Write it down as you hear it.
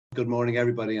Good morning,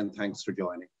 everybody, and thanks for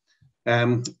joining.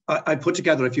 I put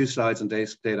together a few slides on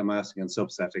data masking and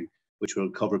subsetting, which we'll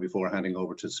cover before handing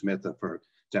over to Smith for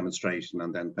demonstration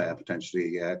and then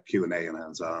potentially Q&A and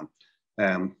hands-on.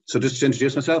 So just to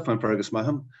introduce myself, I'm Fergus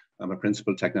Maham. I'm a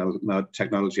principal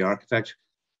technology architect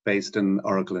based in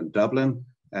Oracle in Dublin.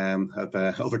 I've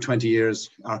over 20 years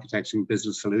architecting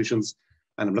business solutions,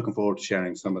 and I'm looking forward to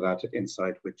sharing some of that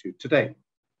insight with you today.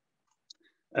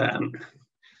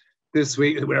 This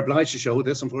week, we're obliged to show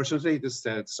this, unfortunately. This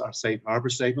is our safe harbor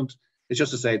statement. It's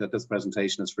just to say that this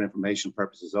presentation is for information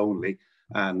purposes only,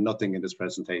 and nothing in this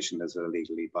presentation is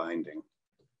legally binding.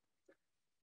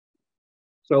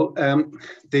 So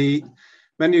many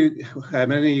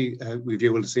of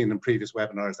you will have seen in previous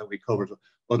webinars that we covered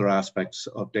other aspects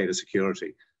of data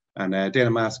security. And data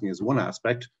masking is one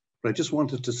aspect, but I just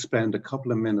wanted to spend a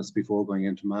couple of minutes before going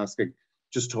into masking,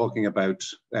 just talking about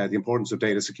the importance of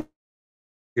data security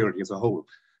as a whole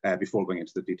before going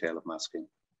into the detail of masking.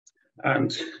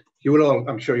 And you will all,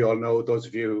 I'm sure you all know, those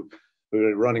of you who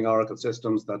are running Oracle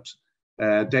systems, that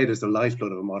data is the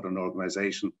lifeblood of a modern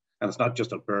organization, and it's not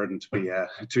just a burden to be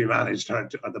managed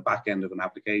at the back end of an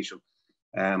application.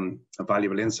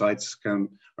 Valuable insights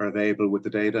are available with the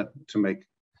data to make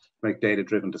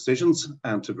data-driven decisions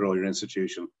and to grow your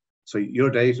institution. So your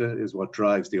data is what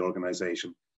drives the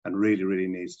organization and really, really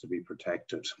needs to be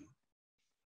protected.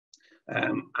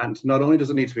 And not only does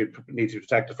it need to be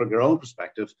protected from your own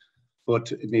perspective,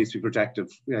 but it needs to be protected.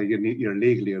 You're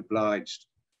legally obliged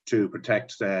to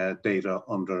protect data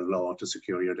under law to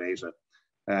secure your data.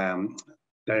 I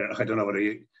don't know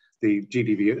whether the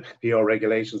GDPR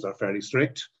regulations are fairly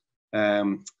strict.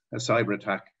 A cyber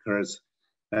attack occurs,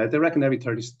 they reckon every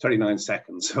 39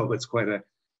 seconds, so it's quite a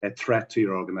threat to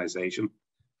your organization.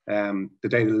 The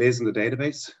data lives in the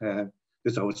database.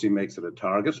 This obviously makes it a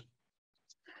target.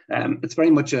 It's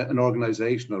very much an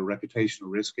organizational reputational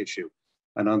risk issue,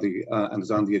 and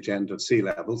is on the agenda of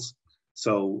C-levels.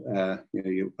 So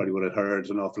you probably would have heard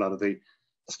an awful lot of the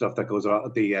stuff that goes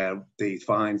on, the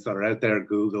fines that are out there.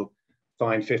 Google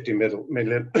fined 50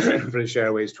 million, British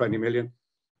Airways 20 million,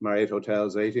 Marriott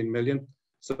Hotels 18 million.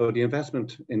 So the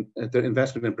investment in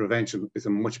prevention is a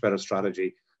much better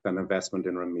strategy than investment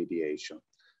in remediation.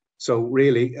 So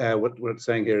really, what we're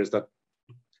saying here is that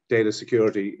data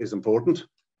security is important.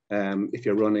 If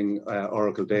you're running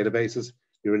Oracle databases,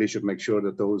 you really should make sure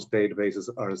that those databases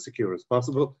are as secure as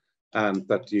possible, and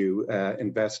that you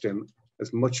invest in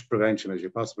as much prevention as you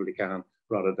possibly can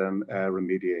rather than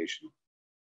remediation.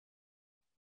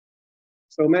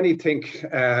 So many think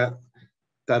that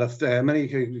if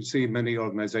you see many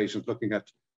organizations looking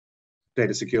at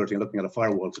data security and looking at a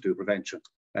firewall to do prevention.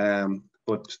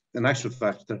 But in actual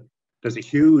fact, there's a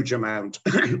huge amount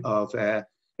of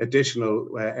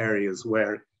additional areas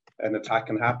where an attack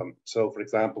can happen. So for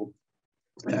example,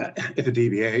 if a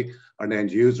DBA or an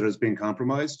end user has been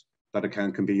compromised, that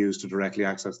account can be used to directly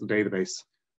access the database.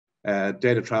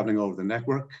 Data traveling over the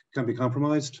network can be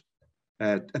compromised.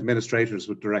 Administrators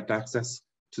with direct access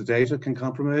to data can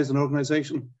compromise an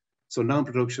organization. So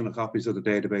non-production of copies of the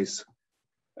database,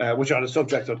 which are the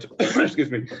subject of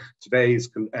excuse me, today's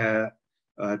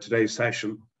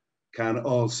session, can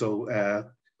also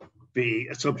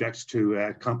be subject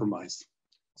to compromise.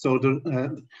 So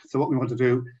what we want to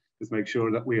do is make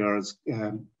sure that we are as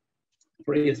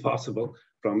free as possible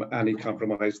from any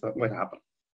compromise that might happen.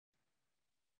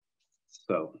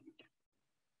 So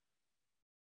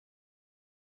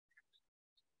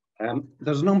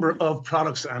there's a number of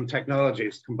products and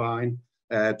technologies combined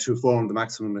to form the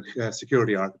maximum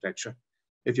security architecture.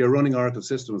 If you're running Oracle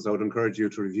systems, I would encourage you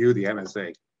to review the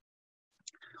MSA.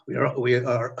 We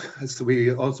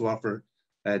also offer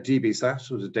DBSAT,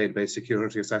 which is a database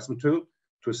security assessment tool,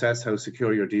 to assess how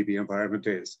secure your DB environment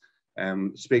is.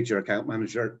 Speak to your account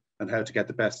manager on how to get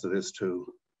the best of this tool.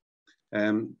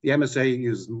 The MSA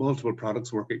uses multiple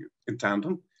products working in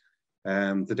tandem.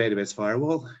 The database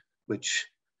firewall, which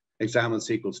examines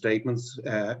SQL statements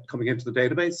coming into the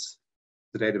database.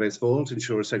 The database vault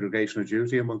ensures segregation of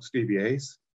duty amongst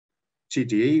DBAs.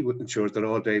 TDE ensures that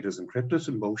all data is encrypted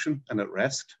in motion and at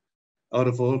rest.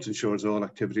 AuditVault ensures all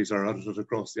activities are audited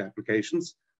across the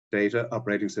applications, data,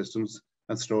 operating systems,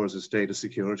 and stores its data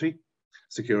securely.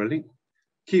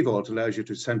 Key Vault allows you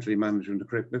to centrally manage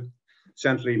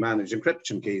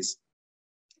encryption keys.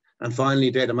 And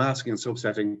finally, data masking and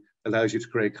subsetting allows you to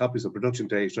create copies of production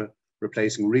data,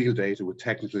 replacing real data with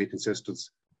technically consistent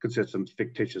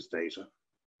fictitious data.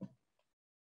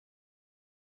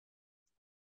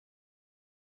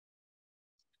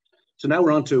 So now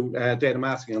we're on to data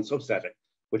masking and subsetting,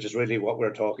 which is really what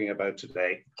we're talking about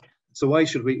today. So why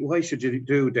should you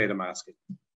do data masking?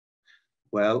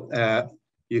 Well,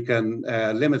 you can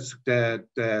limit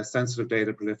the sensitive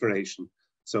data proliferation.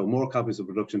 So more copies of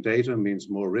production data means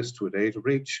more risk to a data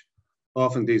breach.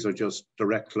 Often these are just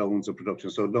direct clones of production.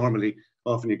 So normally,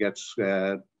 often you get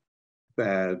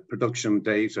production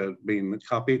data being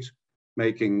copied,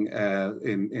 making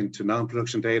into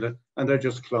non-production data, and they're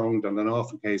just cloned. And in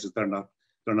often cases, they're not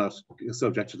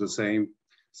subject to the same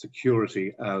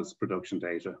security as production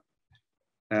data.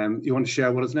 You want to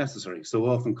share what is necessary. So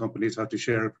often companies have to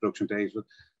share production data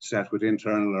set with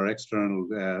internal or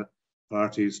external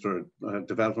parties, or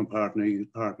development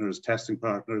partners, testing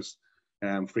partners,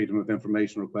 freedom of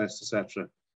information requests, etc.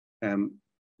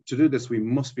 To do this, we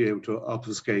must be able to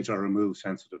obfuscate or remove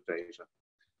sensitive data.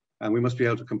 And we must be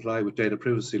able to comply with data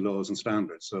privacy laws and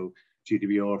standards. So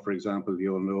GDPR, for example,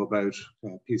 you all know about,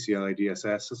 PCI,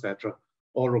 DSS, etc.,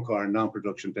 all require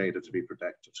non-production data to be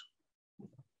protected.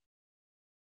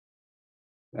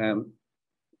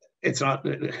 It's not,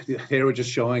 here we're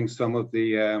just showing some of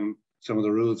the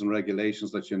rules and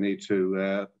regulations that you need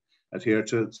to adhere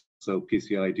to. So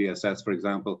PCI DSS, for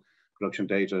example, production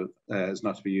data is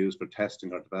not to be used for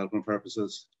testing or development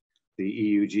purposes. The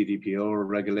EU GDPR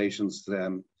regulations,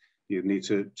 you need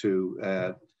to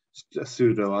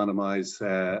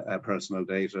pseudo-anonymize personal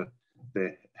data.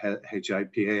 The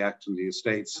HIPAA Act in the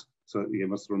States, so you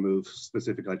must remove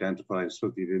specific identifiers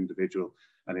of the individual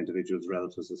and individuals'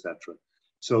 relatives, etc.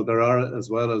 So there are, as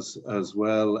well as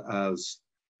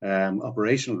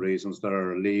operational reasons, there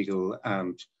are legal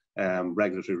and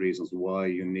regulatory reasons why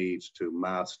you need to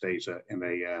mask data in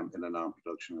a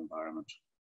non-production environment.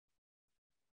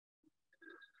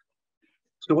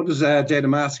 So what does data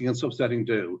masking and subsetting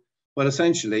do? Well,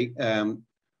 essentially,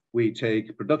 we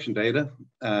take production data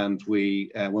and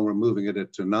when we're moving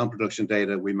it to non-production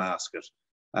data, we mask it.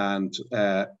 And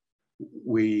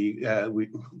we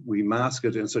mask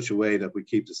it in such a way that we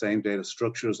keep the same data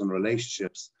structures and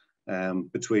relationships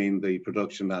between the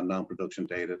production and non-production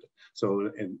data.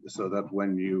 So that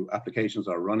when applications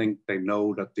are running, they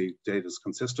know that the data is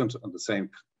consistent and the same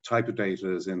type of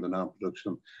data is in the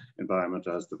non-production environment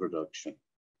as the production.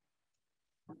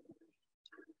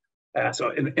 So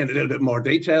in a little bit more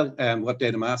detail, what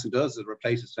data masking does is it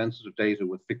replaces sensitive data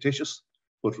with fictitious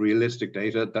but realistic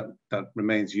data that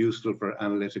remains useful for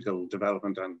analytical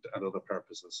development and other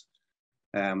purposes.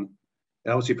 It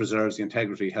obviously preserves the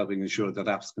integrity, helping ensure that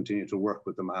apps continue to work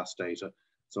with the masked data.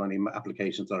 So any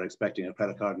applications that are expecting a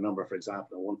credit card number, for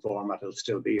example, in one format, it'll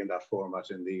still be in that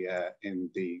format in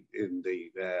the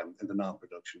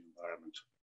non-production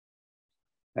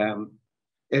environment.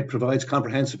 It provides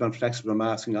comprehensive and flexible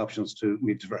masking options to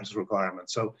meet diverse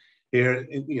requirements. So here,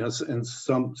 in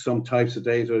some types of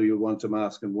data you want to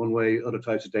mask in one way, other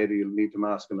types of data you'll need to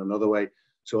mask in another way.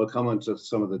 So I'll come into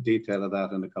some of the detail of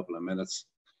that in a couple of minutes.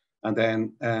 And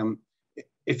then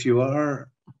if you are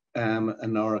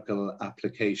an Oracle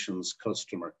applications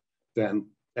customer, then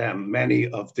many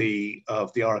of the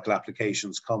Oracle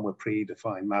applications come with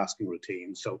predefined masking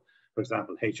routines. So, for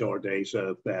example, HR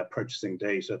data, purchasing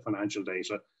data, financial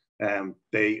data,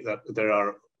 there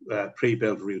are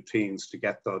pre-built routines to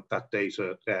get that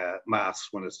data masked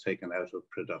when it's taken out of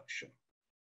production.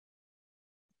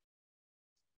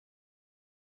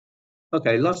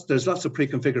 Okay, there's lots of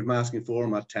pre-configured masking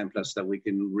format templates that we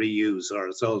can reuse,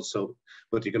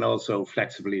 but you can also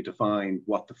flexibly define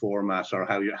what the format or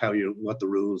what the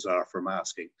rules are for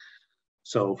masking.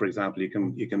 So, for example, you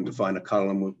can define a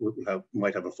column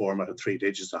might have a format of 3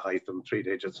 digits, a hyphen, 3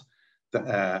 digits,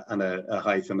 and a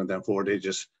hyphen, and then 4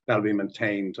 digits. That'll be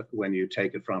maintained when you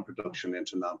take it from production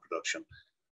into non-production.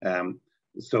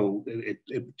 So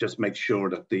it just makes sure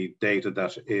that the data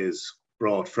that is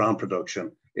brought from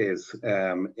production is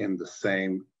in the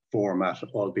same format,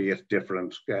 albeit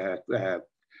different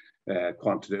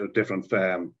quantity, different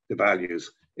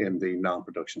values in the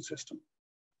non-production system.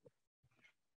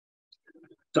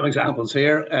 Some examples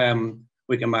here.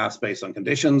 We can mask based on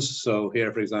conditions. So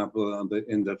here, for example,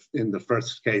 in the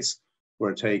first case,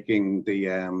 we're taking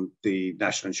the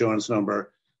national insurance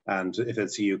number, and if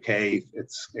it's UK,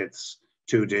 it's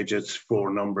 2 digits, 4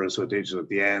 numbers with digits at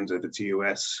the end. If it's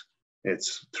US,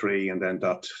 it's 3 and then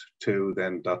 .2,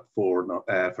 then .4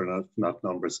 for not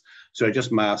numbers. So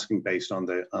just masking based on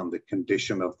the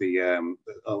condition of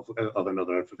of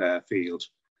another field.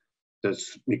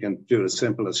 You can do it as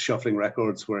simple as shuffling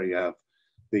records, where you have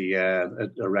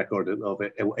a record of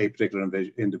a particular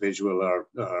individual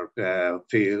or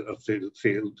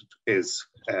field is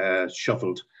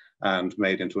shuffled and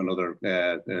made into another,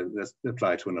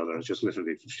 applied to another. It's just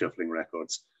literally shuffling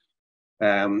records. We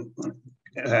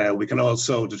can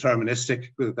also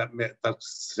deterministic, that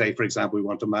say, for example, we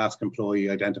want to mask employee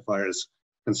identifiers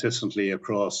consistently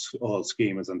across all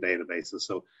schemas and databases.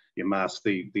 So you mask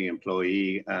the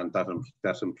employee, and that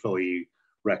employee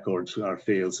records or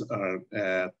fields or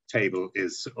table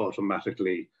is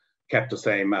automatically kept the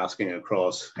same, masking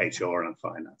across HR and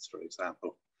finance, for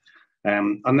example.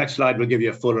 On the next slide, we'll give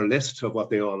you a fuller list of what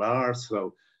they all are.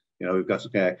 So, we've got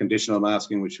conditional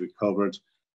masking, which we covered.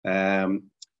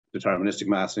 Deterministic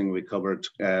masking, we covered.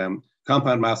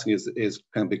 Compound masking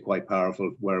can be quite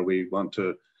powerful, where we want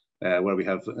to, where we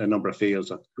have a number of fields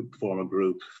that could form a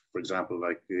group, for example,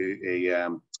 like a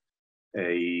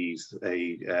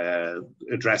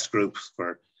address group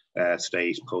for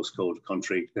state, postcode,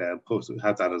 country,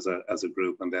 have that as a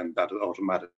group, and then that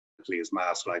automatically is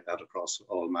masked like that across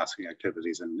all masking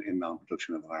activities in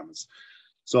non-production environments.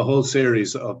 So a whole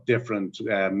series of different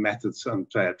methods and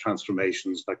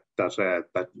transformations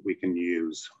that we can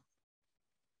use.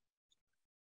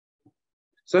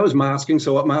 So that was masking.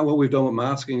 So what we've done with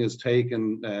masking is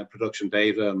taken production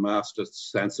data and masked it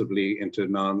sensibly into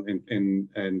non-production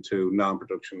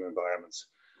environments.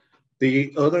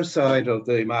 The other side of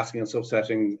the masking and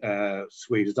subsetting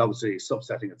suite is obviously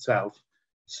subsetting itself.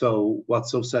 So what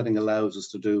subsetting allows us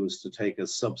to do is to take a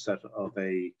subset of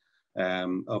a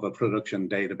production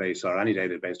database, or any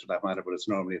database for that matter, but it's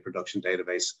normally a production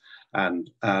database,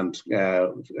 and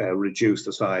reduce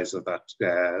the size of that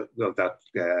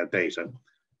data.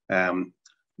 A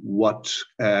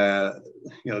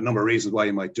number of reasons why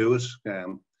you might do it.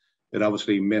 It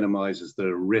obviously minimizes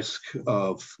the risk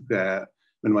of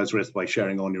minimize risk by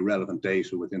sharing only relevant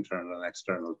data with internal and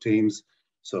external teams.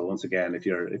 So once again, if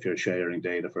you're sharing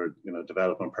data for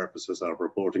development purposes or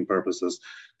reporting purposes,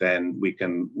 then we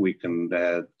can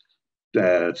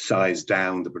size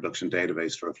down the production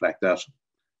database to reflect that.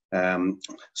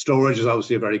 Storage is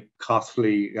obviously a very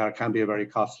costly, can be a very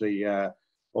costly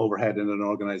overhead in an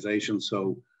organization.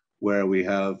 So where we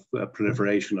have a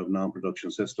proliferation of non-production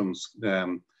systems,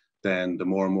 then the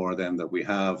more and more that we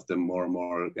have, the more and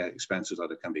more expensive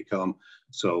that it can become.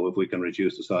 So if we can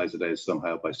reduce the size of it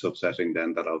somehow by subsetting,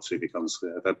 then that obviously becomes,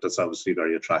 that's obviously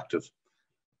very attractive.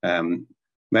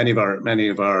 Many of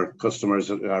our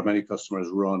customers, many customers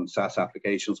run SaaS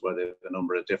applications where they have a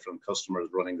number of different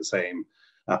customers running the same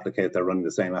application. They're running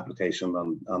the same application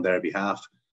on their behalf.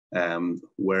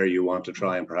 Where you want to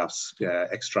try and perhaps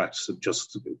extract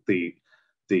just the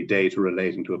data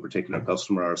relating to a particular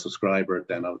customer or subscriber,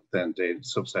 then data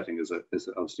subsetting is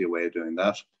obviously a way of doing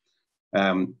that.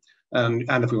 And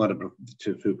if we want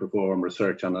to perform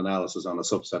research and analysis on a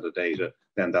subset of data,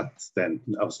 then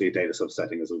obviously data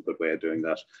subsetting is a good way of doing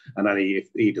that. And any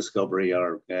e-discovery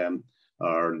are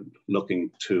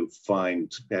looking to find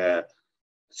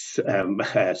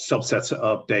subsets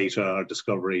of data or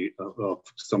discovery of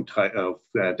some type of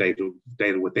data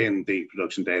within the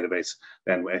production database,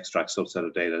 then we extract subset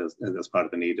of data as part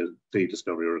of the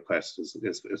e-discovery request is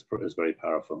very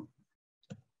powerful.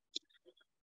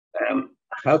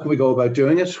 How can we go about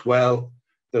doing it? Well,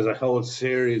 there's a whole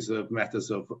series of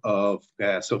methods of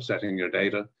subsetting your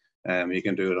data. You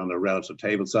can do it on a relative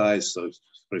table size. So,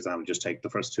 for example, just take the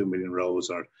first 2 million rows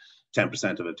or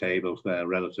 10% of a table, a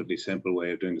relatively simple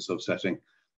way of doing the subsetting.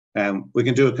 We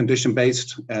can do a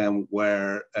condition-based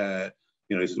where, it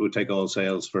would take all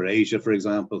sales for Asia, for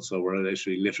example. So we're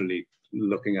literally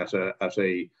looking at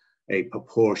a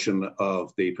proportion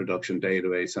of the production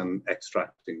database and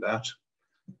extracting that.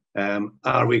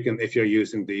 Or we can, if you're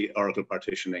using the Oracle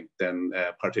partitioning, then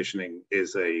partitioning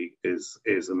is a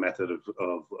method of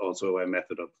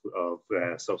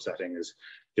subsetting. Is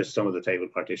just some of the table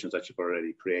partitions that you've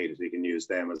already created. You can use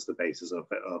them as the basis of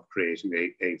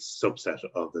creating a subset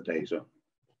of the data.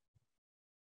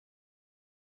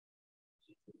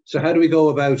 So how do we go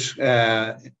about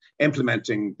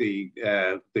implementing the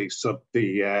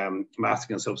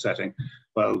masking and subsetting?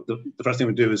 Well, the first thing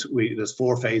we do is there's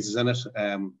 4 phases in it.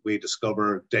 We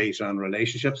discover data and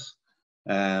relationships.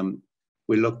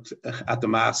 We looked at the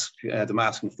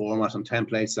masking format and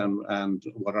templates and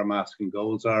what our masking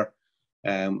goals are.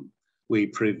 We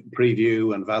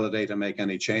preview and validate and make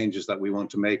any changes that we want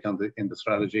to make in the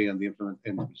strategy and the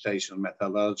implementation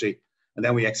methodology, and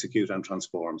then we execute and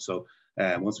transform. So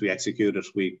once we execute it,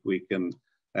 we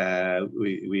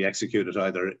execute it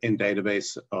either in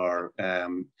database or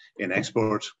in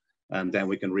export, and then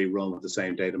we can rerun with the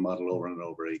same data model over and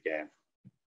over again.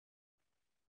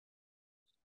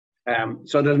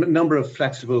 So there's a number of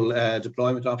flexible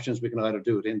deployment options. We can either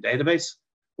do it in database,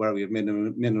 where we have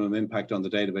minimum impact on the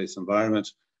database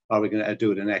environment, or we can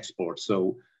do it in export.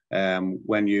 So when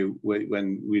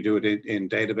we do it in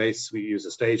database, we use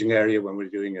a staging area. When we're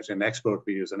doing it in export,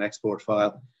 we use an export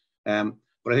file.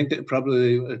 But I think that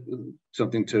probably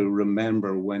something to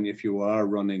remember when, if you are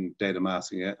running data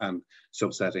masking and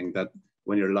subsetting, that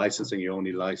when you're licensing, you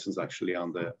only license actually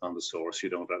on the source. You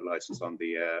don't license on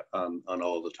the on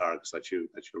all the targets that you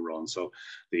run. So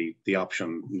the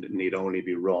option need only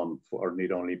be run for, or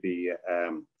need only be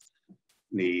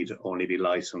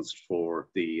licensed for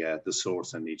the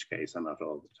source in each case, and not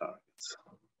all the targets.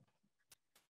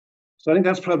 So I think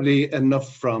that's probably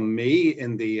enough from me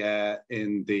in the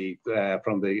an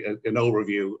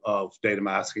overview of data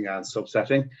masking and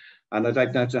subsetting. And I'd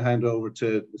like now to hand over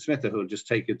to Smitha, who will just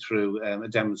take you through a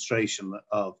demonstration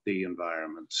of the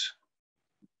environment.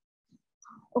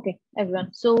 Okay,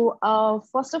 everyone. So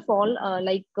first of all,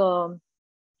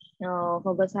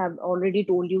 Fergus have already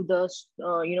told you the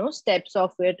steps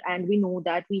of it, and we know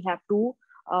that we have to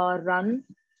run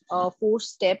 4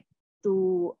 steps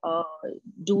to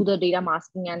do the data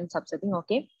masking and subsetting.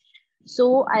 Okay,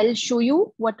 so I'll show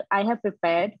you what I have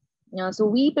prepared. So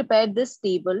we prepared this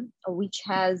table which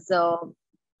has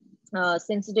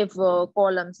sensitive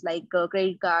columns like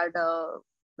credit card,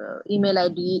 email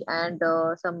ID, and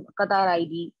some Qatar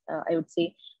ID, I would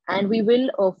say. And we will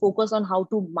focus on how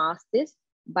to mask this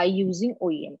by using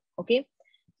OEM. Okay,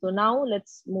 so now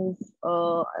let's move.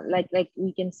 Like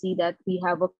we can see that we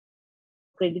have a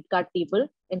credit card table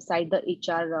inside the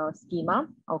HR schema.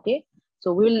 Okay,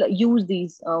 so we'll use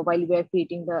these while we are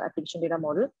creating the application data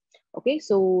model. Okay,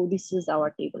 so this is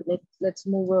our table. Let's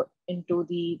move into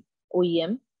the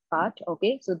OEM part.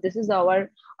 Okay, so this is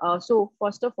our so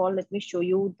first of all, let me show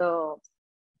you the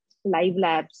Live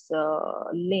Labs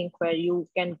link where you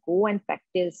can go and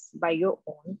practice by your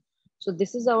own. So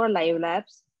this is our Live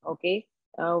Labs. Okay,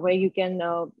 where you can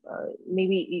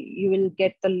maybe you will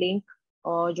get the link.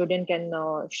 Jordan can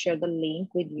share the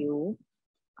link with you.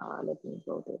 Let me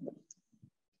go to it.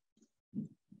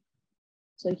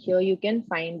 So here you can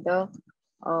find the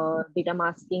data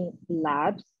masking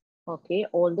labs. Okay,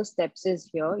 all the steps is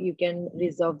here. You can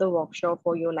reserve the workshop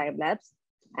for your Live Labs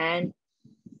and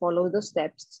follow the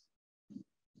steps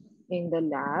in the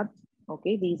lab.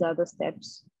 Okay, these are the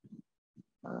steps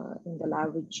in the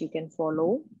lab which you can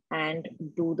follow and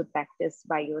do the practice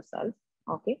by yourself.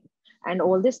 Okay, and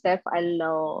all this stuff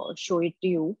I'll show it to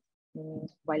you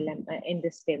while I'm in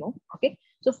this demo. Okay,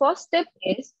 so first step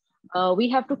is we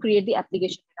have to create the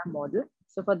application data model.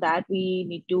 So for that we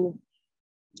need to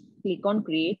click on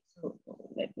create. So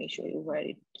let me show you where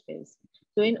it is.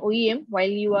 So in OEM, while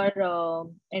you are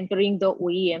entering the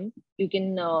OEM, you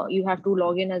can you have to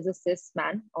log in as a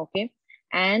sysman. Okay,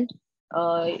 and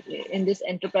in this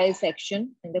enterprise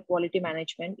section in the quality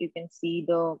management, you can see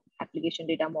the application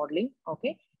data modeling.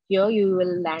 Okay, here you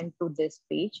will land to this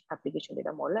page, application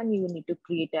data model, and you will need to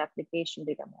create an application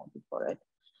data model for it.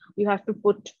 You have to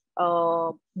put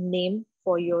a name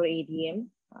for your ADM.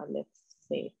 Let's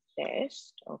say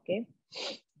test. Okay,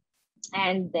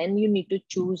 and then you need to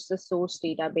choose the source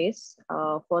database.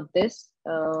 For this,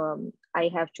 I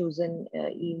have chosen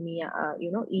EMREP.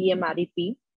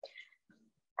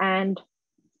 And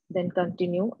then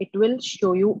continue. It will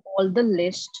show you all the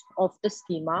list of the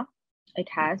schema it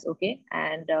has. Okay,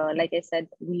 and like I said,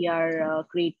 we are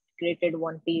created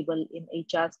one table in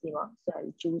HR schema, so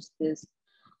I'll choose this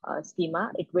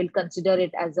schema. It will consider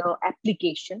it as an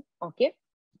application. Okay,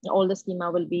 all the schema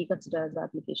will be considered as an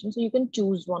application, so you can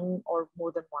choose one or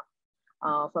more than one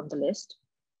from the list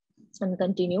and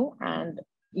continue. And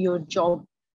your job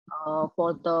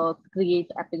for the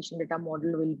create application data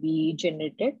model will be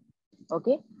generated.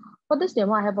 Okay, for this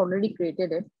demo, I have already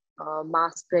created it,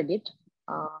 mask credit.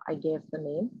 I gave the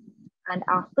name, and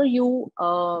after you,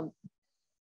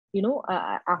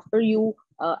 after you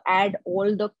add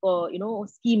all the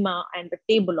schema and the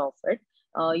table of it,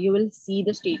 you will see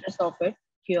the status of it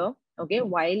here. Okay,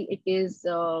 while it is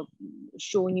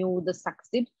showing you the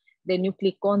succeed, then you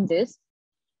click on this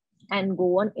and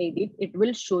go on edit. It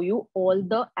will show you all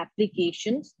the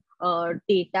applications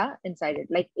data inside it.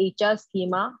 Like HR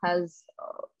schema has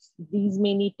these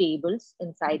many tables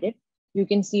inside it. You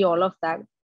can see all of that.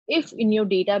 If in your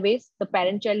database the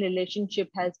parent-child relationship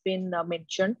has been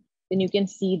mentioned, then you can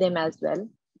see them as well.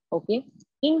 Okay.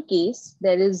 In case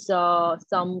there is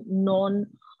some non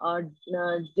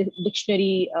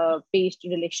dictionary based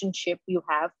relationship you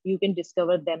have, you can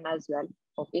discover them as well.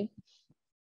 Okay.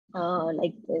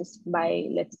 Like this, by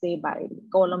let's say by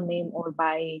column name or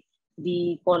by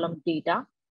the column data.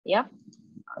 Yeah,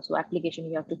 so application,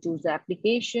 you have to choose the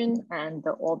application, and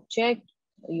the object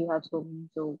you have.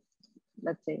 So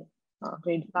let's say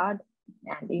credit card,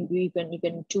 and you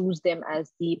can choose them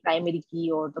as the primary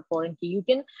key or the foreign key. You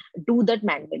can do that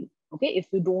manually. Okay, if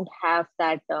you don't have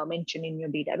that mention in your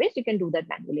database, you can do that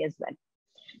manually as well.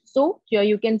 So here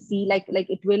you can see like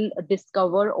it will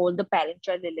discover all the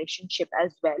parent-child relationship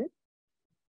as well.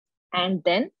 And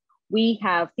then we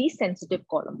have the sensitive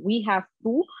column. We have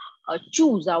to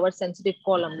choose our sensitive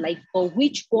column, like for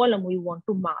which column we want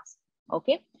to mask.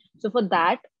 Okay, so for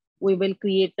that, we will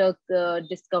create a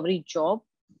discovery job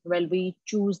where we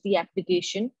choose the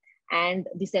application and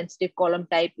the sensitive column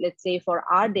type. Let's say for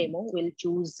our demo, we'll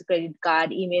choose credit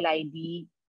card, email ID,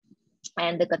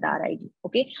 and the Qatar ID.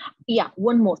 Okay. Yeah.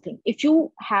 One more thing. If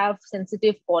you have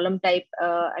sensitive column type,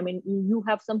 I mean, you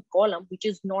have some column which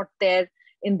is not there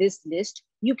in this list,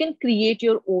 you can create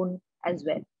your own as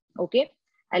well. Okay.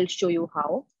 I'll show you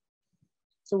how.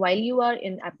 So while you are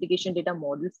in application data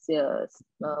models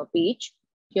page,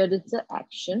 here is the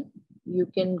action. You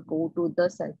can go to the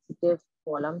sensitive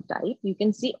column type. You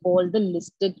can see all the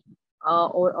listed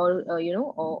all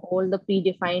the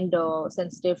predefined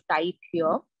sensitive type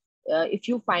here. If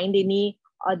you find any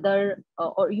other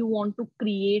or you want to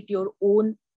create your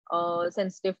own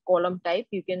sensitive column type,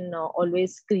 you can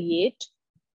always create.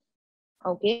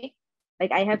 Okay,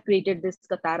 like I have created this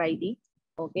Qatar ID.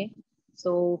 Okay,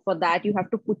 so for that you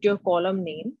have to put your column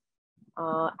name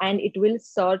and it will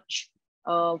search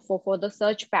for the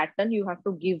search pattern. You have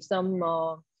to give some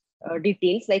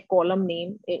details like column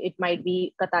name. It might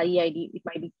be Qatari ID, it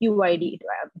might be QID, it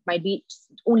might be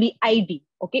only ID.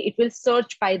 Okay, it will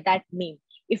search by that name.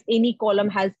 If any column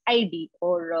has ID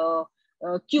or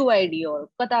QID or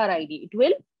Qatar ID, it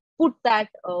will put that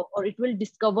or it will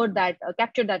discover that,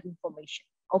 capture that information.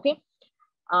 Okay,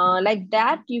 like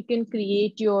that, you can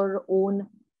create your own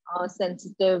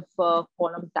sensitive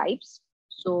column types.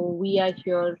 So we are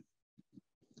here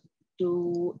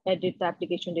to edit the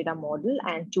application data model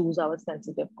and choose our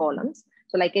sensitive columns.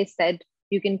 So like I said,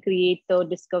 you can create the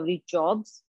discovery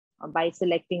jobs by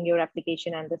selecting your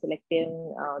application and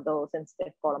selecting the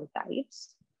sensitive column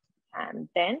types. And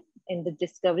then in the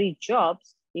discovery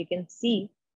jobs, you can see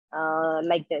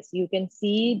like this. You can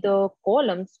see the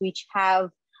columns which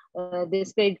have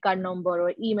this credit card number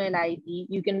or email ID.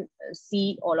 You can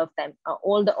see all of them,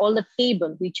 all the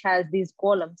table which has these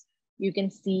columns. You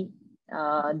can see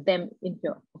them in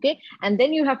here. Okay, and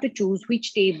then you have to choose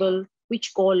which table,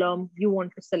 which column you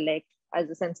want to select as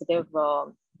a sensitive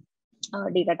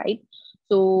data type.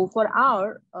 So for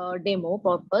our demo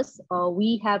purpose,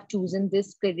 we have chosen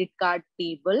this credit card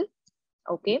table.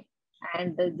 Okay,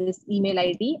 and this email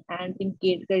ID, and in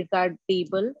credit card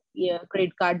table,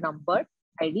 credit card number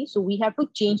ID. So we have to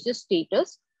change the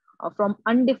status from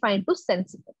undefined to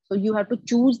sensitive. So you have to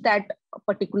choose that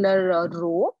particular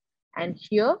row, and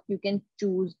here you can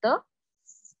choose the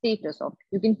status of,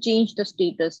 you can change the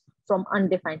status from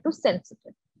undefined to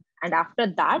sensitive. And after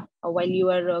that, while you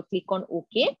are click on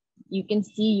OK, you can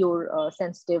see your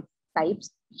sensitive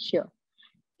types here.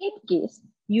 In case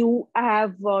you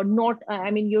have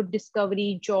your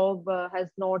discovery job has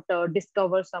not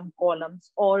discovered some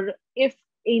columns, or if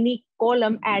any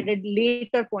column added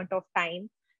later point of time,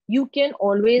 you can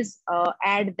always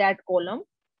add that column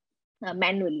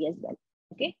manually as well.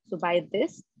 Okay, so by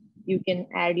this, you can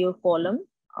add your column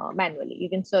manually. You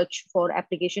can search for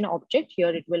application object. Here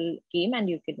it will came and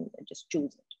you can just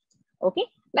choose it. Okay,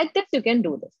 like this, you can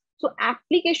do this. So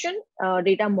application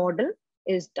data model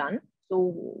is done.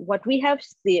 So what we have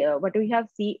see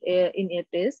in it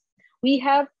is, we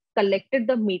have collected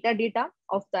the metadata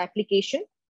of the application.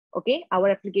 Okay, our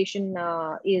application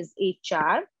is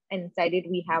HR, and inside it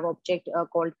we have object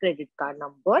called credit card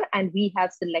number, and we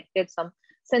have selected some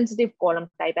sensitive column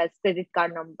type as credit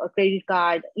card number, credit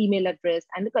card, email address,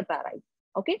 and the Qatar ID.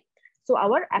 Okay, so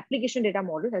our application data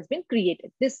model has been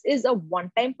created. This is a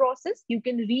one-time process. You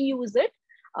can reuse it,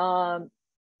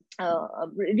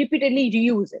 repeatedly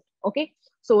reuse it. Okay,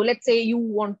 so let's say you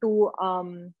want to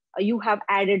you have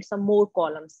added some more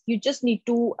columns. You just need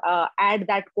to add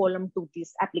that column to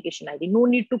this application ID. No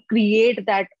need to create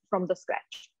that from the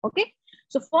scratch. Okay,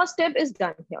 so first step is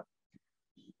done here.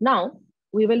 Now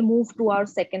we will move to our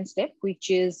second step, which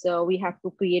is we have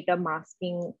to create a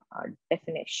masking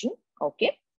definition.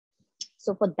 Okay,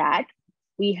 so for that,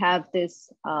 we have this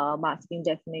masking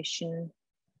definition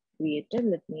created.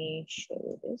 Let me show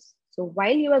you this. So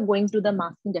while you are going to the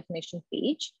masking definition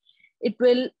page, it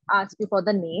will ask you for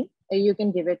the name. You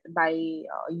can give it by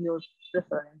your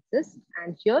preferences.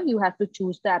 And here you have to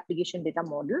choose the application data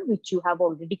model, which you have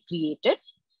already created.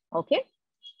 Okay.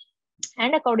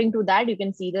 And according to that, you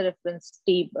can see the reference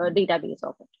database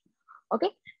of it. Okay.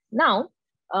 Now,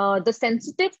 the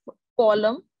sensitive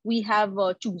column we have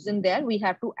chosen there, we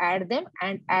have to add them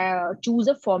and choose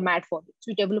a format for it,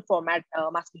 suitable format,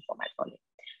 masking format for it.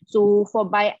 So for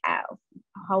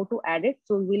how to add it,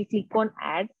 so we'll click on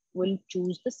add, we'll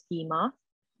choose the schema,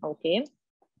 Okay,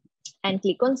 and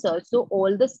click on search. So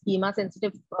all the schema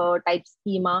sensitive type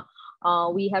schema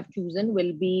we have chosen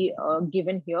will be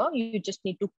given here. You just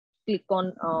need to click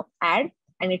on add,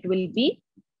 and it will be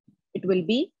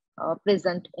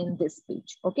present in this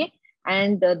page. Okay,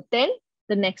 and then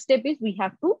the next step is we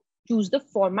have to choose the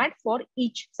format for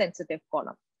each sensitive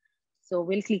column. So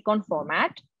we'll click on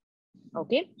format.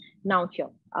 Okay, now here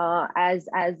as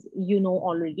you know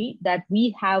already that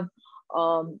we have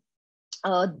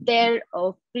their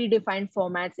predefined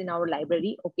formats in our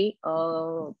library. Okay,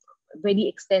 very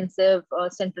extensive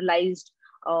centralized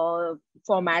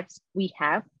formats we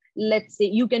have. Let's say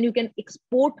you can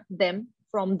export them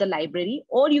from the library,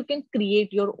 or you can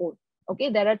create your own. Okay,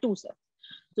 there are two steps.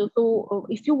 So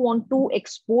if you want to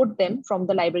export them from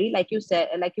the library, like you said,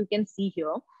 like you can see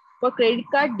here, for credit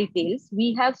card details,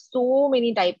 we have so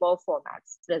many type of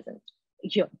formats present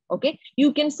here. Okay,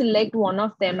 you can select one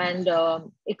of them and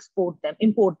export them,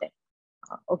 import them.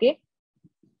 Okay,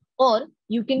 or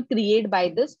you can create by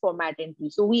this format entry.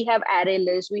 So we have array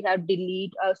list, we have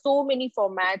delete, so many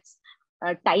formats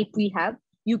type we have.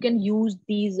 You can use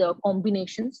these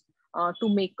combinations to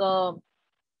make a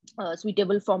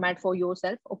suitable format for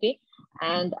yourself. Okay,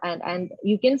 and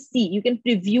you can see, you can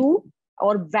preview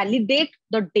or validate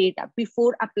the data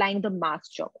before applying the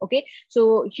mask job. Okay,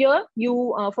 so here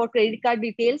you for credit card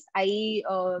details, I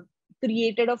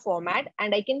created a format,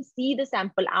 and I can see the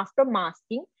sample after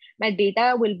masking. My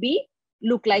data will be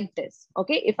look like this.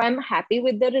 Okay, if I'm happy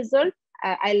with the result,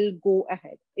 I'll go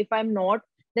ahead. If I'm not,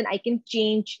 then I can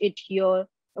change it here.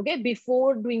 Okay,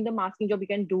 before doing the masking job, you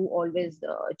can do always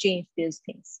change these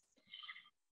things.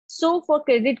 So for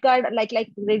credit card, like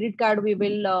credit card, we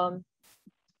will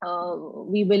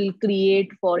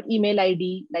create for email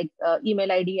ID. Like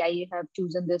email ID, I have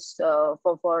chosen this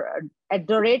for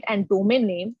 @ and domain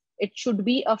name. It should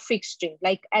be a fixed string,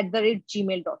 like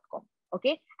 @gmail.com.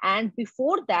 Okay, and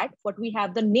before that, what we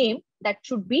have the name, that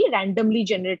should be randomly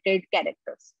generated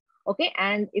characters. Okay,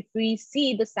 and if we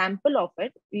see the sample of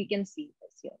it, we can see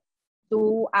this here.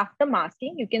 So after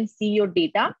masking, you can see your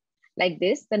data like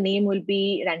this. The name will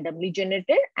be randomly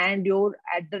generated, and your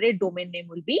 @ domain name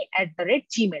will be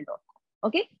 @gmail.com.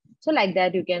 Okay, so like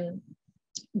that you can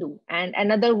do. And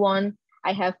another one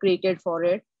I have created for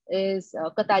it is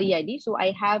Qatari ID. So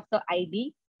I have the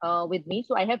ID with me.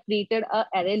 So I have created a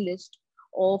array list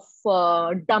of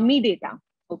dummy data.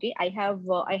 Okay, I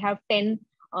have 10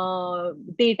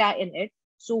 data in it.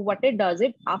 So what it does,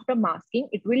 it after masking,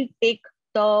 it will take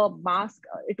the mask,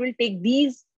 it will take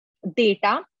these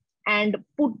data and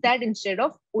put that instead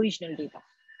of original data.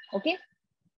 Okay,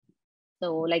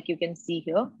 so like you can see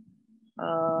here,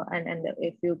 and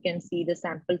if you can see the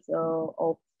samples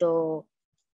of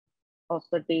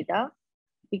the data,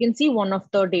 you can see one of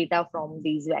the data from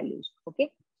these values.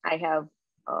 Okay, I have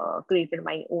created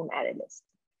my own array list.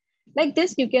 Like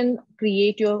this, you can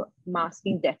create your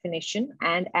masking definition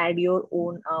and add your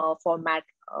own format,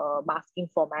 masking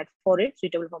format for it,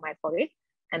 suitable format for it,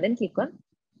 and then click on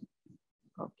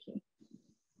okay.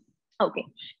 Okay,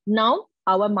 now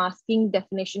our masking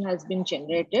definition has been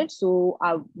generated. So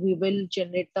we will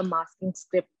generate the masking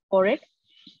script for it.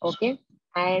 Okay,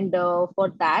 and for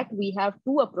that, we have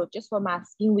two approaches. For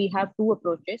masking, we have two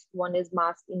approaches. One is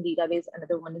mask in database,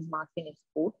 another one is mask in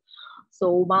export.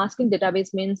 So mask in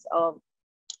database means,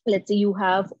 let's say you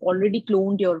have already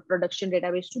cloned your production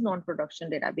database to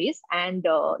non-production database, and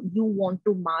you want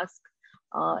to mask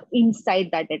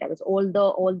inside that database all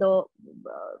the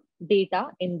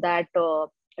data in that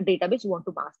database. You want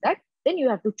to mask that, then you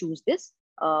have to choose this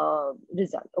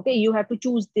result. Okay, you have to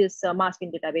choose this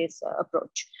masking database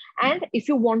approach. And if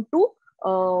you want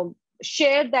to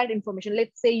share that information,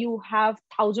 let's say you have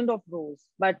thousands of rows,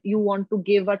 but you want to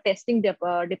give a testing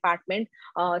department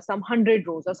some 100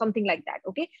 rows or something like that.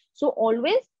 Okay, so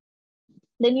always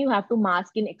then you have to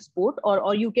mask in export,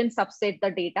 or you can subset the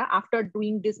data after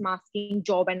doing this masking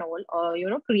job and all,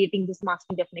 creating this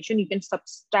masking definition. You can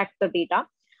subtract the data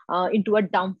into a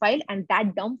dump file, and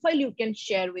that dump file you can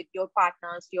share with your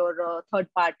partners, your third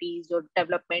parties, your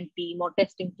development team or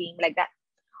testing team, like that.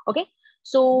 Okay,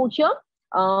 so here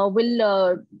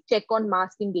we'll check on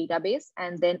masking database,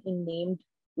 and then in named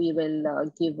we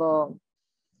will give a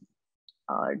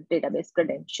database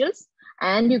credentials,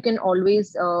 and you can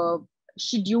always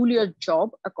schedule your job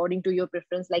according to your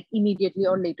preference, like immediately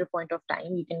or later point of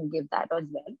time. You can give that as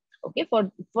well. Okay,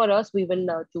 for us, we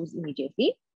will choose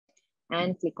immediately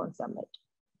and click on submit.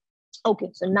 Okay,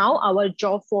 so now our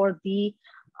job for the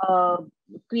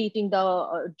creating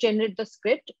the generate the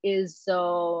script is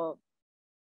now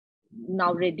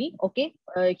ready. Okay,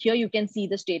 here you can see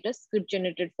the status: script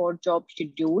generated for job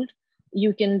scheduled.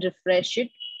 You can refresh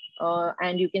it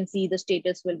and you can see the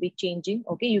status will be changing.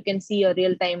 Okay, you can see a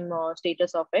real-time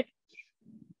status of it.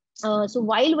 So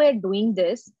while we're doing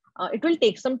this, it will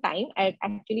take some time.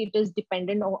 Actually, it is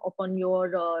dependent upon your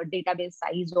database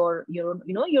size or your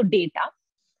data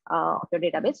of your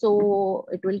database. So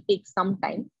it will take some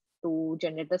time to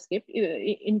generate the script.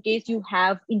 In case you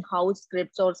have in-house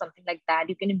scripts or something like that,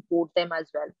 you can import them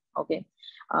as well. Okay,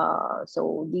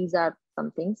 so these are some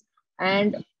things.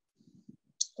 And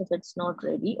if it's not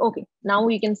ready, okay, now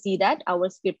we can see that our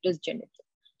script is generated.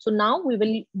 So now we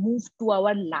will move to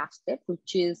our last step,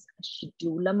 which is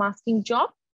schedule a masking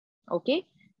job. Okay,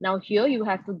 now here you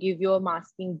have to give your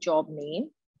masking job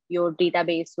name. Your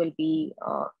database will be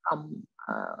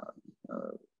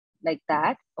like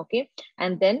that. Okay,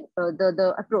 and then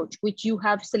the approach which you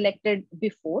have selected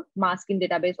before, masking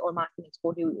database or masking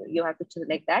export, you have to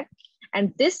select that.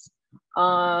 And this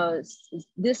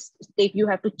step you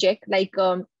have to check, like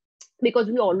because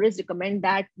we always recommend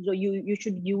that you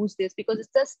should use this because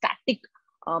it's a static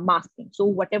masking. So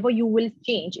whatever you will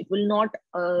change, it will not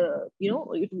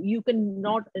you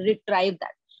cannot retrieve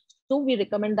that. So we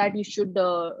recommend that you should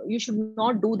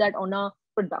not do that on a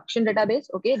production database.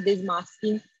 Okay, this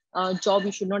masking job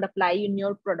you should not apply in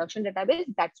your production database.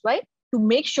 That's why, to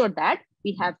make sure that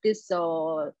we have this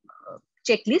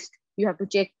checklist, you have to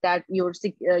check that your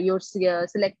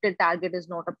selected target is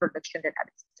not a production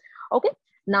database. Okay,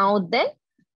 now then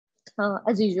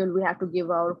as usual, we have to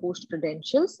give our host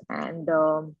credentials and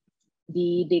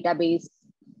the database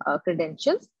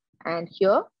credentials, and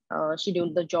here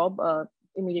schedule the job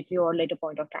immediately or later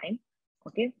point of time.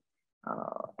 Okay,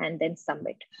 and then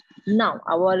submit. Now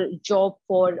our job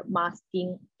for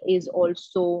masking is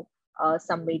also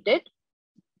submitted.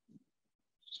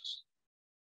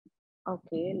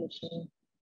 Okay, listen.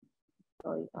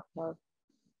 Sorry, I have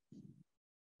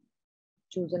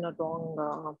chosen a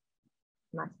wrong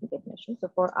masking definition. So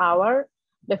for our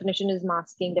definition is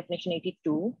masking definition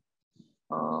 82.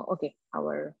 Okay,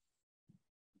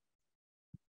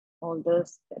 all the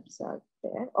steps are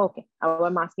there. Okay,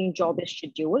 our masking job is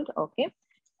scheduled. Okay,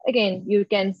 again, you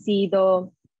can see the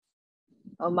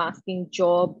masking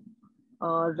job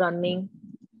running,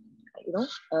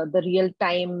 the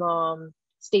real-time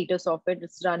status of it.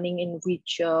 It's running in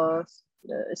which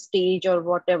stage or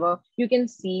whatever you can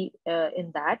see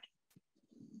in that.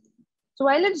 So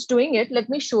while it's doing it, let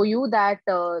me show you that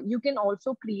you can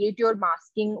also create your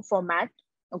masking format.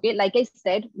 Okay, like I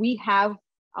said, we have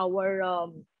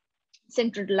our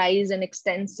centralized and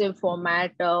extensive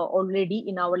format already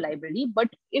in our library. But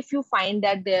if you find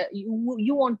that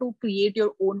you want to create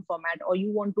your own format, or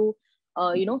you want to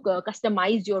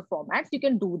customize your formats, you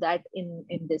can do that in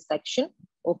this section.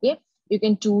 Okay, you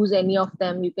can choose any of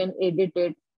them, you can edit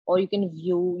it, or you can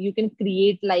view, you can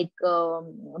create like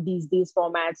these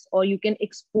formats, or you can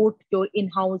export your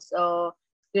in-house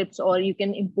scripts, or you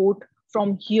can import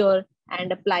from here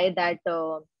and apply that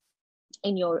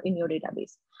in your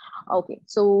database. Okay,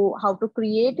 so how to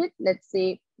create it? Let's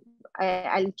say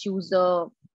I'll choose a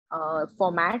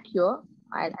format here.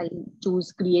 I'll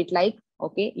choose create like.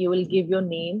 Okay, you will give your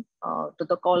name to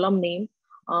the column name,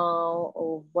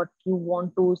 or what you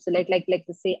want to select, like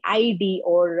let's say ID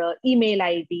or email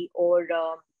ID, or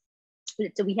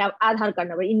let's say we have Aadhaar card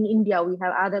number. In India, we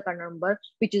have Aadhaar card number,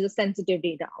 which is a sensitive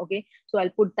data. Okay, so I'll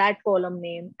put that column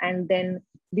name, and then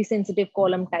the sensitive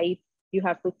column type you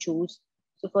have to choose.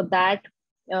 So for that,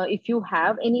 if you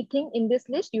have anything in this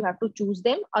list, you have to choose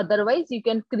them. Otherwise, you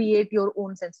can create your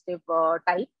own sensitive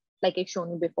type, like I've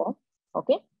shown you before.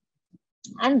 Okay,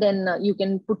 and then you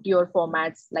can put your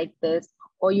formats like this,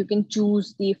 or you can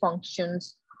choose the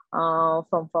functions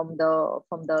from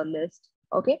the list.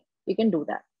 Okay, you can do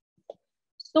that.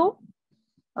 So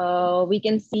we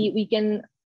can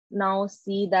now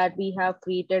see that we have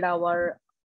created our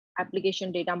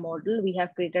application data model. We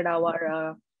have created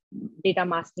our data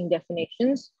masking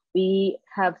definitions. We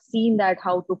have seen that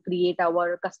how to create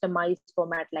our customized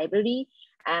format library,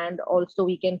 and also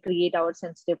we can create our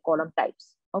sensitive column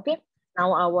types. Okay,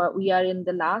 now we are in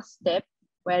the last step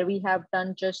where we have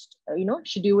done just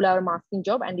schedule our masking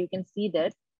job, and you can see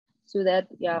that, so that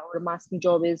yeah, our masking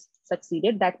job is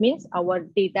succeeded. That means our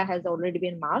data has already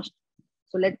been masked.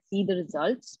 So let's see the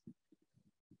results.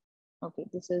 Okay,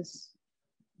 this is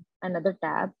another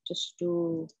tab just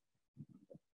to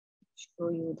show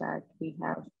you that we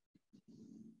have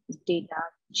data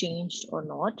changed or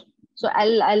not. So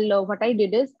I'll what I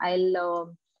did is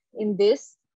in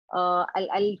this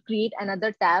I'll create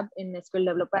another tab in SQL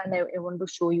Developer, and I want to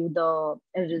show you the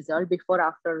result, before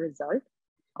after result.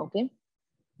 Okay.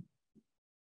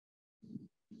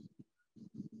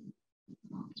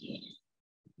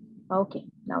 Okay,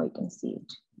 now you can see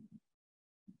it.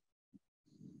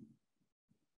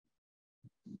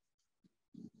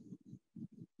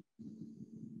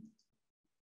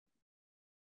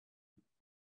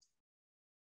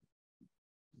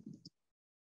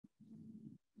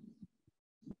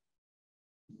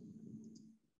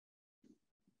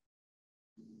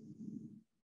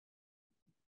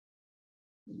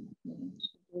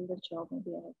 Do the job,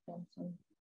 maybe I have done some.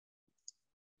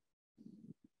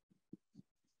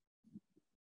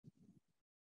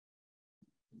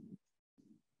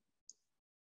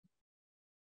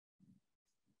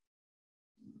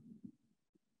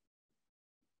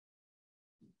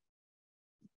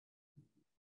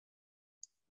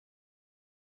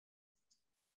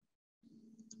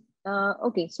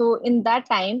 Okay, so in that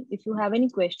time, if you have any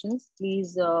questions,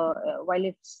 please, while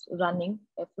it's running,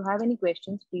 if you have any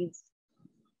questions, please,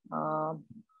 uh,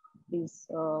 please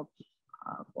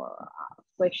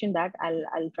question that.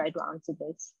 I'll try to answer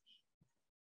this.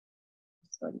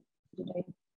 Sorry, did I?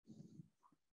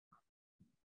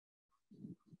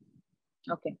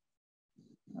 Okay.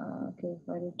 Okay,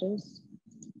 where it is.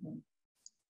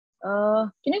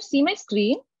 Can you see my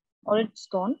screen, or it's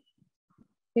gone?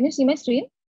 Can you see my screen?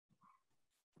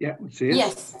 Yeah, see it.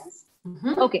 Yes.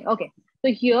 Okay, okay.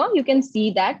 So here you can see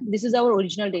that this is our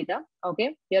original data.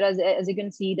 Okay, here as you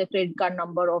can see the credit card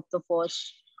number of the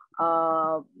first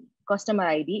customer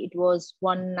ID. It was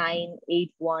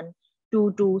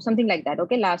 198122, something like that.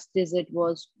 Okay, last digit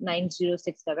was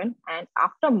 9067, and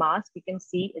after mask you can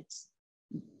see it's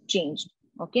changed.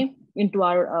 Okay, into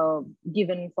our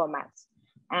given formats.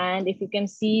 And if you can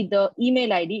see the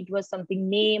email ID, it was something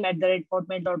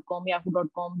name@hotmail.com,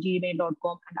 yahoo.com,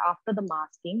 gmail.com. And after the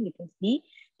masking, you can see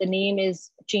the name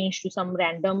is changed to some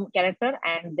random character,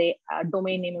 and the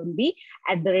domain name will be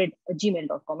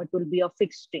 @gmail.com. It will be a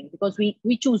fixed string because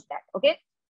we choose that. Okay.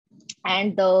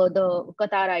 And the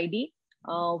Qatar ID,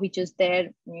 which is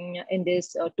there in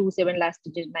this 27 last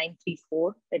digit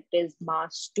 934, it is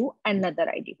masked to another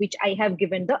ID, which I have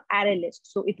given the array list.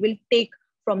 So it will take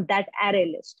from that array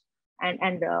list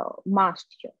and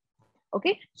masked here.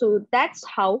 Okay, so that's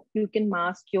how you can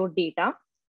mask your data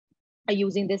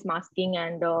using this masking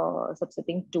and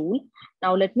subsetting tool.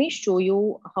 Now let me show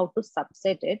you how to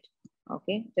subset it.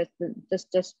 Okay,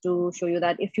 just to show you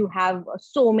that if you have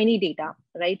so many data,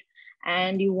 right,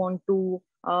 and you want to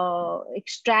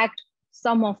extract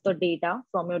some of the data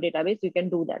from your database, you can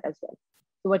do that as well.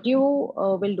 So what you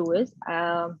will do is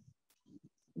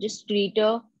just create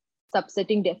a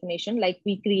subsetting definition, like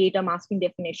we create a masking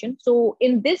definition. So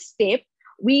in this step,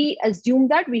 we assume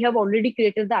that we have already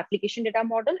created the application data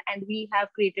model and we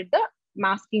have created the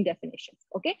masking definition.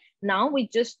 Okay, now we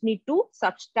just need to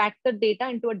subtract the data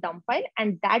into a dump file,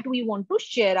 and that we want to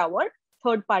share our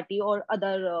third party or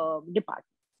other department.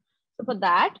 So for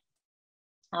that,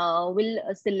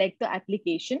 we'll select the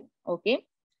application. Okay,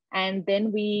 and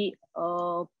then we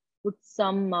put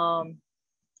some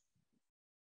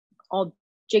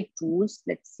object rules.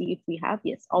 Let's see if we have,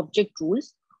 yes, object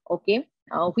rules. Okay,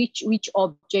 which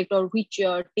object or which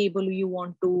table you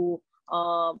want to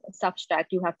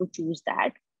subtract, you have to choose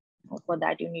that. For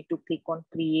that, you need to click on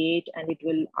create, and it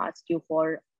will ask you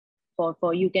for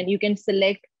you can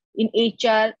select in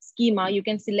HR schema. You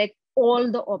can select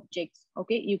all the objects.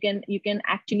 Okay, you can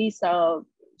actually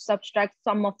subtract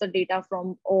some of the data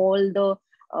from all the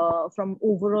from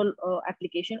overall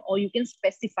application, or you can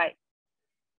specify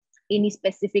any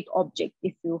specific object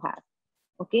if you have.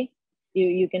 Okay,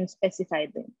 you can specify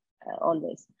them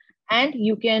always, and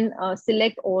you can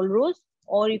select all rows,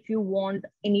 or if you want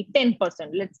any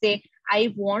 10%, let's say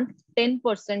I want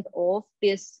 10% of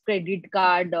this credit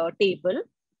card table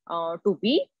to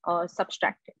be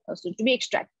subtracted, so to be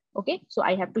extracted. Okay, so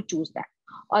I have to choose that.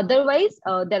 Otherwise,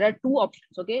 there are two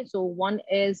options. Okay, so one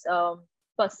is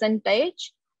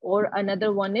percentage, or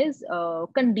another one is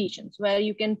conditions, where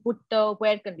you can put the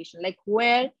where condition, like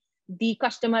where the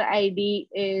customer ID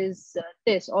is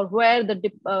this, or where the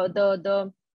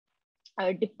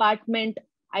department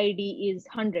ID is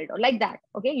 100, or like that.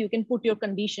 Okay, you can put your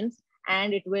conditions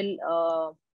and it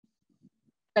will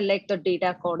collect the data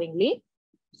accordingly.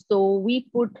 So we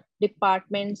put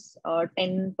departments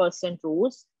 10%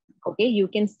 rows. Okay, you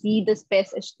can see the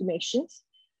space estimations.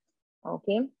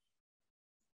 Okay,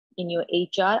 in your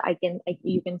HR,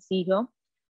 you can see here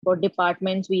for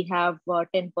departments we have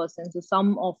 10%. So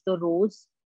some of the rows,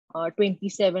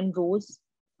 27 rows.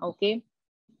 Okay,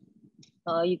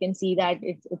 you can see that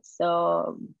it's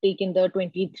taken the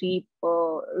 23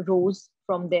 rows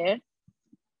from there.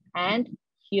 And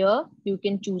here you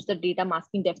can choose the data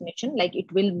masking definition, like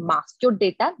it will mask your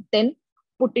data, then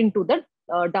put into the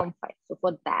dump file. So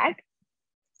for that,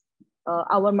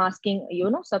 our masking,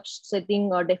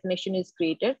 subsetting definition is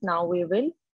created. Now we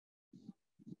will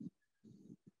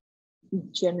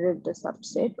generate the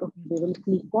subset. Okay, we will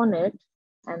click on it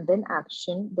and then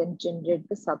action, then generate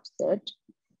the subset.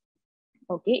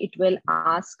 Okay, it will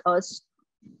ask us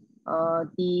for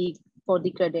the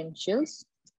credentials.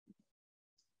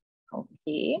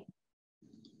 Okay,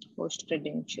 Host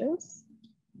credentials.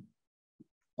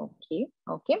 Okay,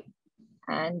 okay.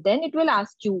 And then it will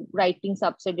ask you writing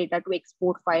subset data to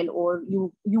export file, or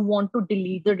you want to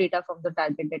delete the data from the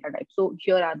target data type. So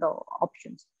here are the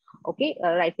options. Okay,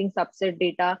 writing subset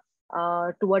data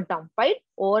to a dump file,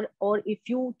 or if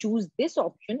you choose this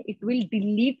option, it will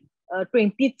delete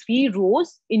 23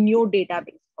 rows in your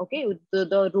database. Okay,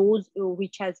 the rows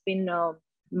which has been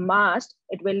masked,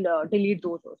 it will delete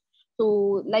those rows.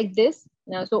 So like this.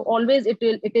 So always it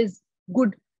is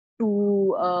good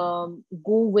to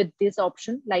go with this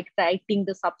option, like writing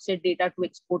the subset data to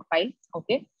export file.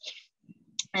 Okay,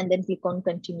 and then click on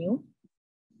continue.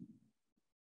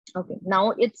 Okay,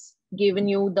 now it's given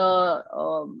you the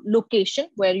location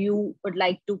where you would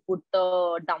like to put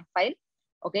the dump file.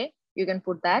 Okay, you can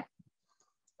put that,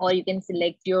 or you can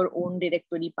select your own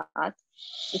directory path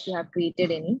if you have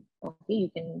created any. Okay, you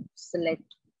can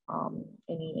select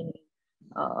any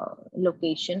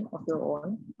location of your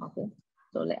own. Okay,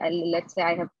 so let's say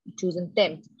I have chosen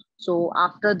temp. So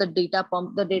after the data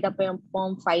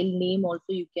pump file name also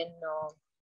you can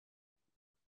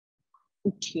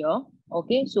put here.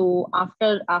 Okay, so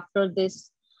after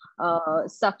this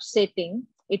subsetting,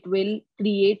 it will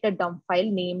create a dump file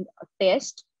named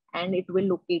test, and it will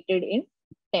located in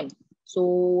temp. So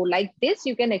like this,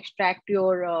 you can extract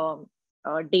your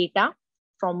data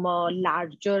from a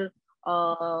larger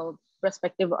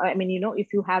perspective. I mean,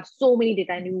 if you have so many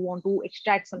data and you want to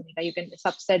extract some data, you can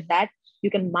subset that. You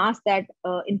can mask that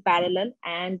in parallel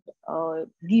and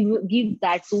give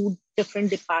that to different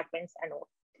departments and all.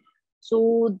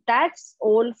 So that's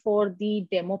all for the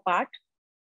demo part.